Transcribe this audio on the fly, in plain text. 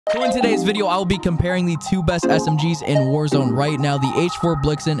So in today's video, I'll be comparing the two best SMGs in Warzone right now, the H4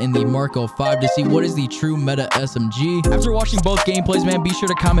 Blixen and the Marco 5, to see what is the true meta SMG. After watching both gameplays, man, be sure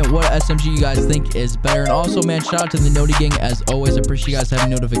to comment what SMG you guys think is better. And also, man, shout out to the Noti gang as always. I appreciate you guys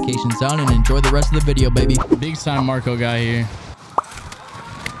having notifications on, and enjoy the rest of the video, baby. Big time Marco guy here.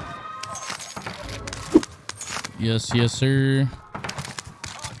 Yes, yes, sir.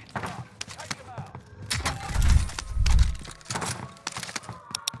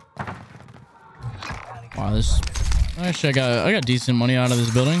 Wow, this actually I got decent money out of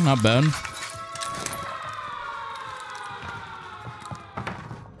this building. Not bad.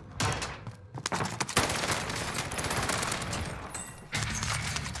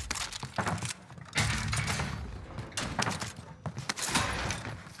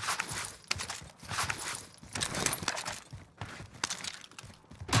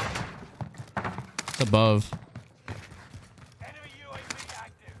 It's above.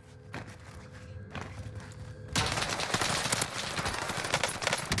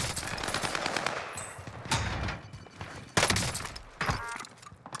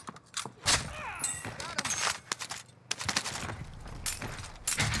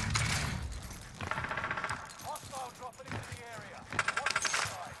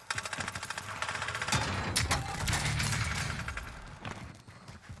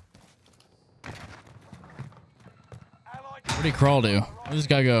 Where'd he crawl to? Where'd this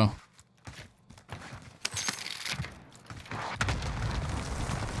guy go?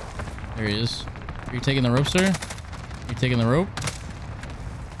 There he is. Are you taking the rope, sir? Are you taking the rope?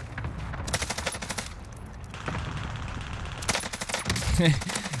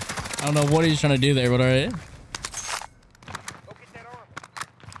 I don't know what he's trying to do there, but alright.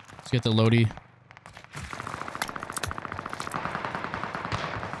 Let's get the loady.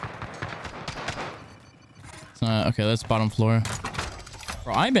 Okay, that's bottom floor.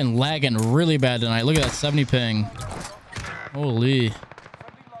 Bro, I've been lagging really bad tonight. Look at that 70 ping. Holy.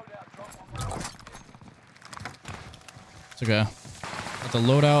 It's okay. Got the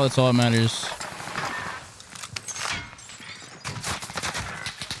loadout, that's all that matters.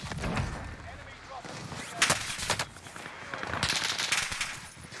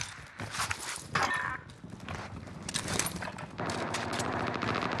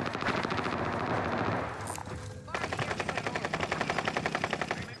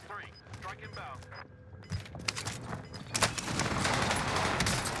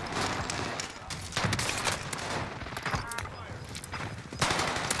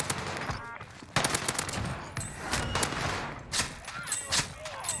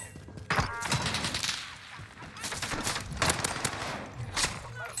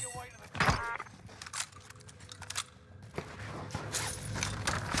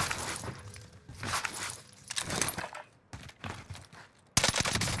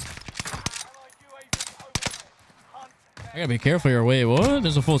 I gotta be careful here. Wait, what?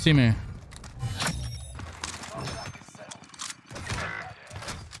 There's a full team here.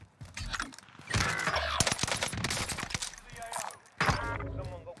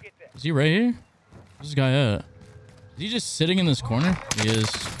 Is he right here? Where's this guy at? Is he just sitting in this corner? He is.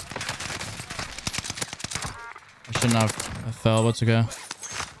 I should not have fell, but it's okay.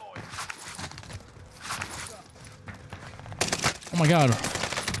 Oh my god.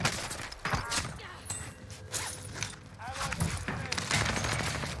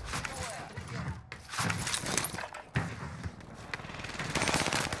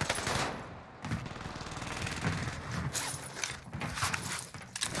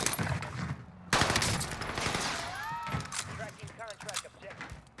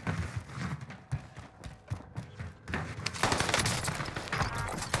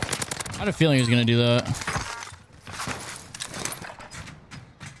 I had a feeling he was gonna do that.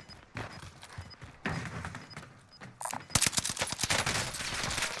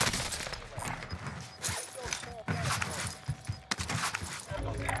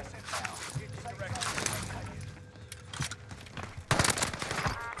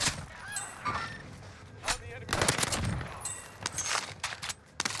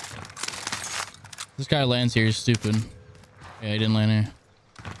 This guy lands here, he's stupid. Yeah, he didn't land here.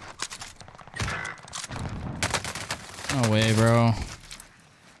 No way, bro.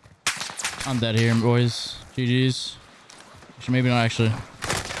 I'm dead here, boys. GG's. Actually, maybe not actually.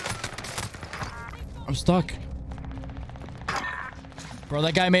 I'm stuck. Bro,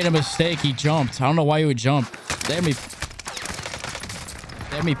 that guy made a mistake. He jumped. I don't know why he would jump. They had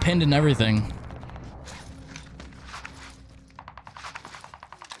me pinned and everything.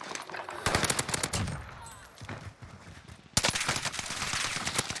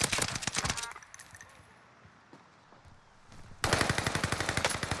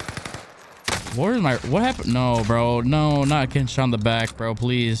 Where's my... What happened? No, bro. No, not getting shot in the back, bro.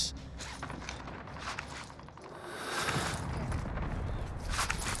 Please.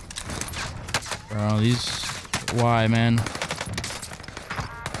 Bro, these... Why, man?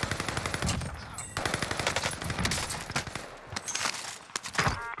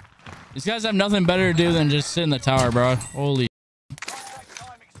 These guys have nothing better to do than just sit in the tower, bro. Holy...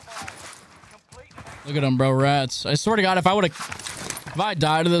 Look at them, bro. Rats. I swear to God, if I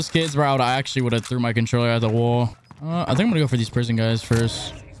died to those kids, bro, I actually would have threw my controller at the wall. I think I'm gonna go for these prison guys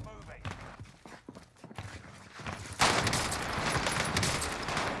first.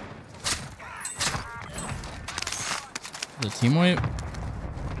 The team wipe.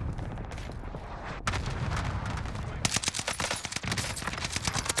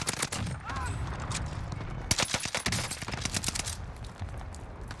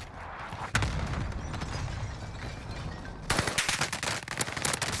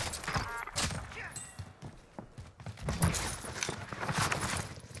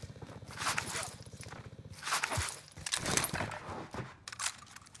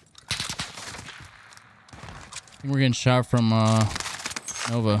 We're getting shot from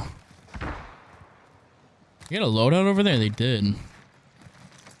Nova. You got a loadout over there? They did. I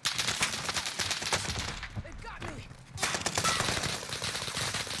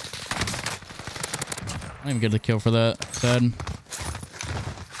didn't even get the kill for that. Sad.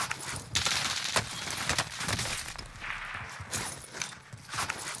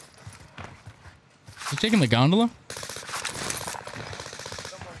 He's taking the gondola?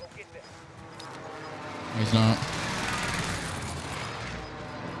 No, he's not.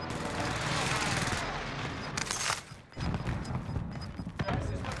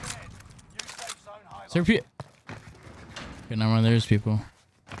 Is there people? Okay, never mind. There's people.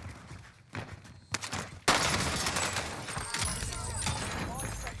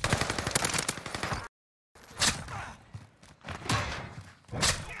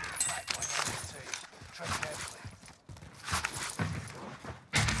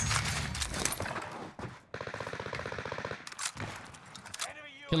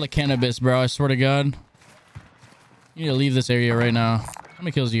 Kill the cannabis, bro. I swear to God. You need to leave this area right now. How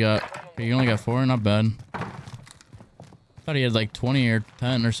many kills you got? Okay, you only got 4. Not bad. Thought he had like 20 or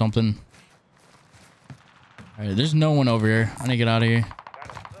 10 or something. Alright, there's no one over here. I need to get out of here.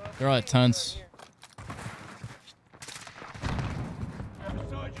 They're all at tents.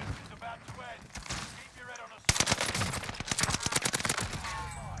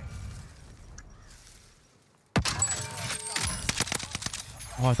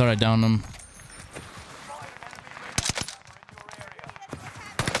 Oh, I thought I downed him.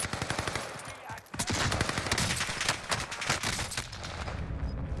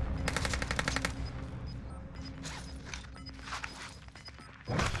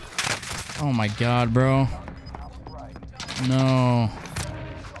 Oh my God, bro. No.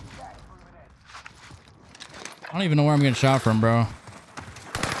 I don't even know where I'm getting shot from, bro.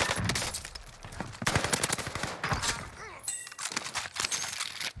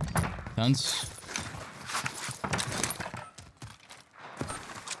 Tents.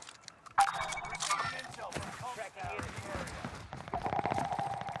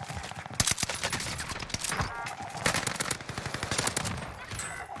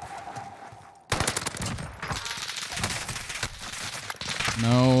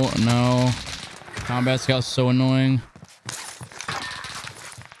 No, no. Combat scout's so annoying.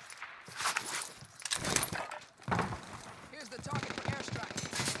 Here's the target for airstrike.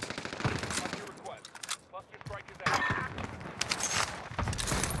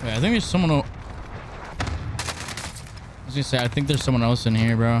 Wait, I think there's someone. I was gonna say, I think there's someone else in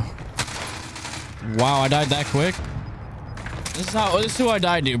here, bro. Wow, I died that quick. This is who I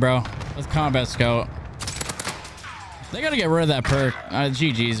died to, bro. With combat scout. They gotta get rid of that perk.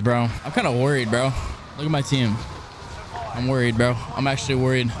 GG's, bro. I'm kind of worried, bro. Look at my team. I'm worried, bro. I'm actually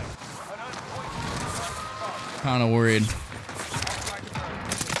worried. Kind of worried.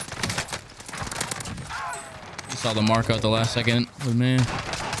 You saw the mark out the last second with me.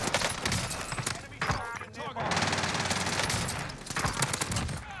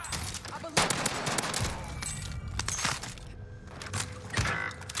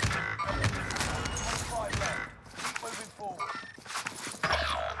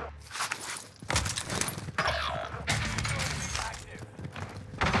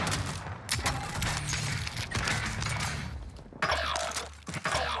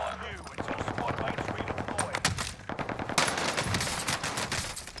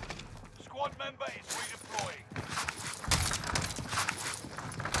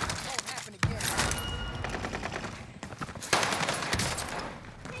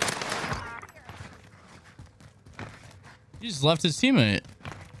 He just left his teammate.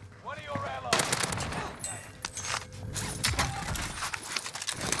 One of your allies.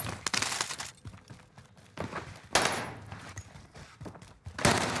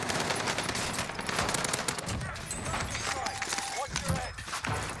 Watch your head.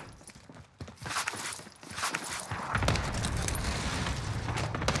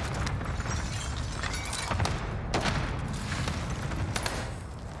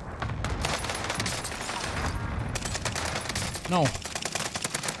 No.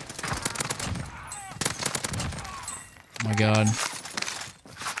 Oh my god.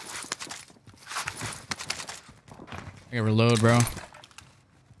 I gotta reload, bro.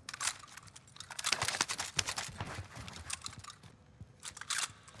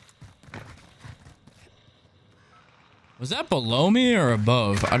 Was that below me or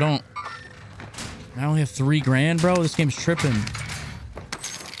above? I only have 3 grand, bro. This game's tripping.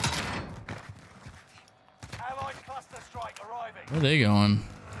 Allied cluster strike arriving. Where are they going?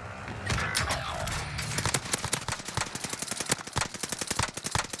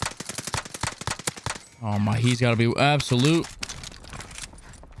 Oh my, he's got to be absolute.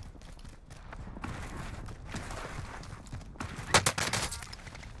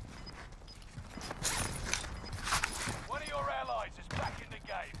 One of your allies is back in the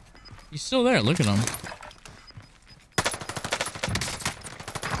game. He's still there. Look at him.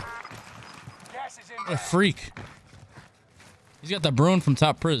 Gas is What a inbound. freak. He's got the Bruin from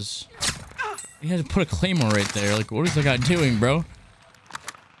Top Priz. He had to put a claymore right there. Like, what is that guy doing, bro?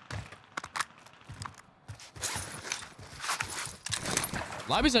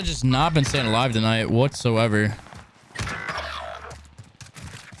 Lobbies have just not been staying alive tonight whatsoever.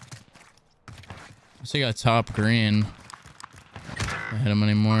 So he got top green. Can't hit him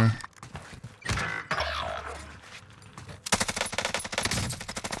anymore.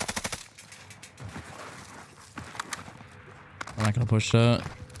 I'm not gonna push that.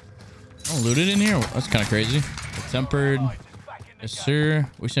 Oh, looted in here? That's kind of crazy. Tempered. Yes, sir.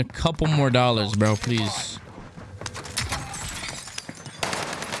 We should a couple more dollars, bro, please.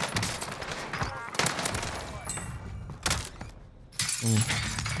 Ooh.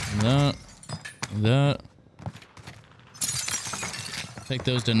 That. Take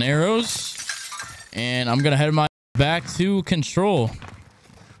those dineros. And I'm gonna head my back to control.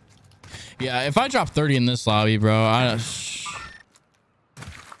 Yeah, if I drop 30 in this lobby, bro,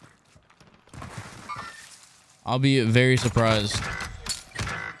 I'll be very surprised.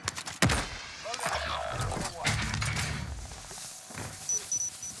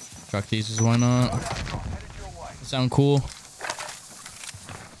 Truck these, why not? Sound cool.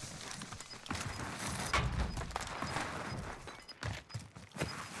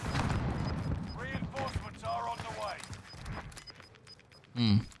 Reinforcements are on the way.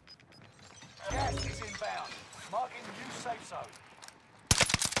 Hmm. Gas is inbound. Marking new safe zone.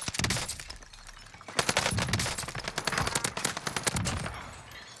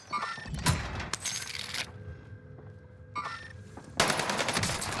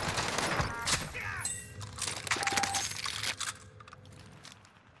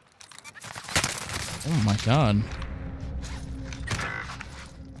 Oh my god.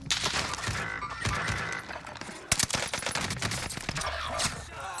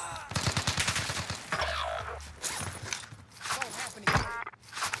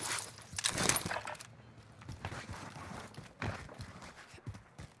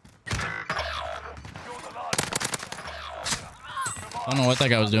 I don't know what that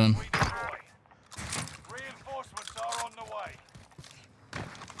guy was doing. Reinforcements are on the way.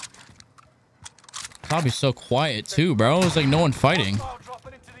 Probably so quiet too, bro. It was like no one fighting. Hostile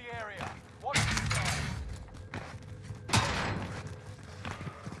dropping into the area. Watch the sky.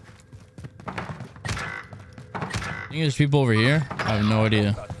 Think there's people over here? I have no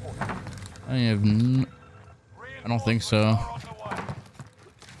idea. I don't think so. Are on the way.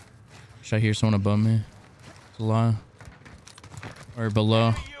 Should I hear someone above me? It's a lie. Or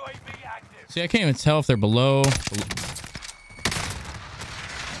below. UAV active. See, I can't even tell if they're below.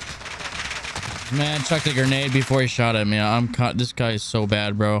 Man, chucked a grenade before he shot at me. This guy is so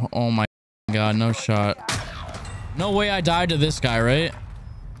bad, bro. Oh my god, no shot. No way I died to this guy, right?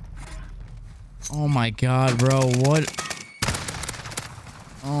 Oh my god, bro. What?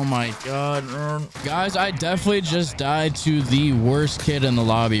 Oh my god. Guys, I definitely just died to the worst kid in the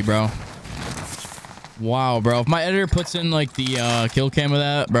lobby, bro. Wow, bro. If my editor puts in like the kill cam of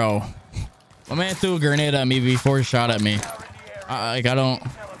that, bro. My man threw a grenade at me before he shot at me. I don't...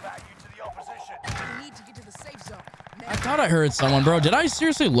 I thought I heard someone, bro. Did I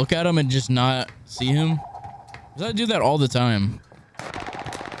seriously look at him and just not see him? Because I do that all the time.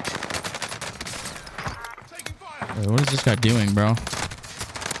 Wait, what is this guy doing, bro?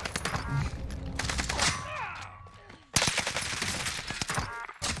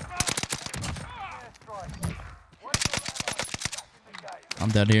 I'm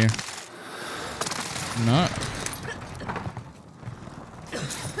dead here. No.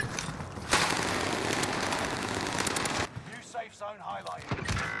 New safe zone highlighted.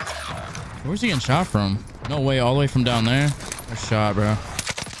 Where's he getting shot from? No way, all the way from down there. Nice shot, bro.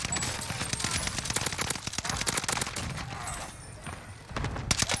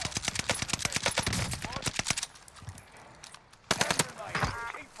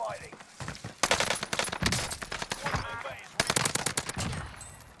 Keep fighting.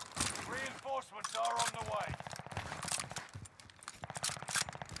 Reinforcements are on the way.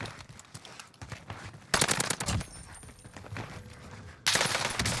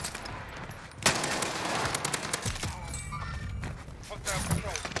 Put down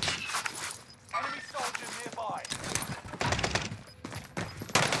patrol. Enemy soldiers nearby.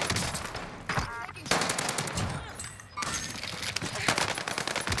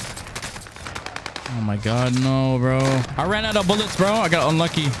 Oh my god, no, bro. I ran out of bullets, bro. I got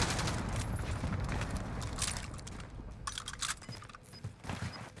unlucky.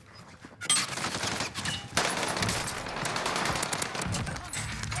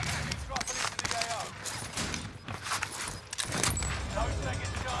 Dropping into the AO. No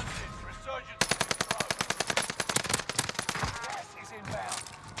second chances. Resurgence control. Gas is inbound.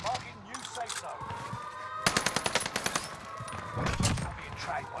 Marking new safe zone. I'm being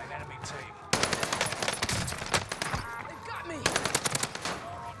tracked by an enemy team. They've got me.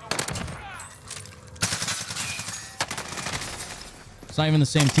 It's not even the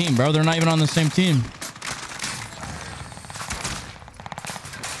same team, bro. They're not even on the same team.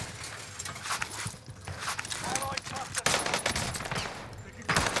 Allied cluster.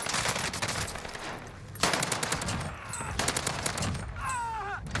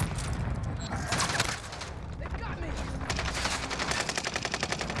 They've got me.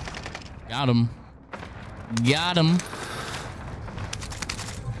 Got him. Got him.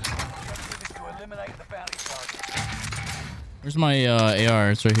 Objective is to eliminate the bounty target. Where's my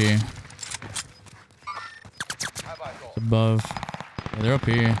AR? It's right here. Have I got? It's above. Yeah, they're up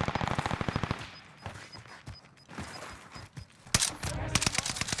here.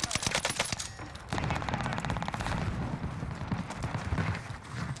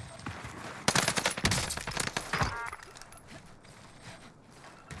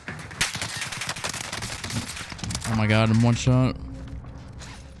 Oh my god, I'm one shot.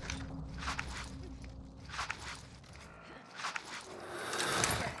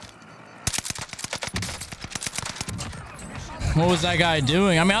 What was that guy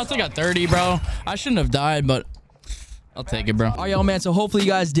doing? I mean, I still got 30, bro. I shouldn't have died, but I'll take it, bro. All right, y'all, man. So hopefully you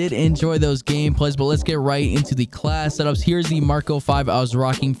guys did enjoy those gameplays, but let's get right into the class setups. Here's the Marco 5 I was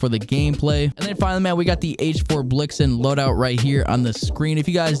rocking for the gameplay. And then finally, man, we got the H4 Blixen loadout right here on the screen. If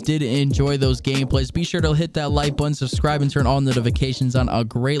you guys did enjoy those gameplays, be sure to hit that like button, subscribe, and turn all notifications on. I'll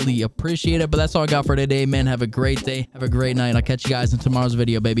greatly appreciate it. But that's all I got for today, man. Have a great day. Have a great night. I'll catch you guys in tomorrow's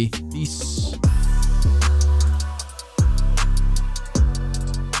video, baby. Peace.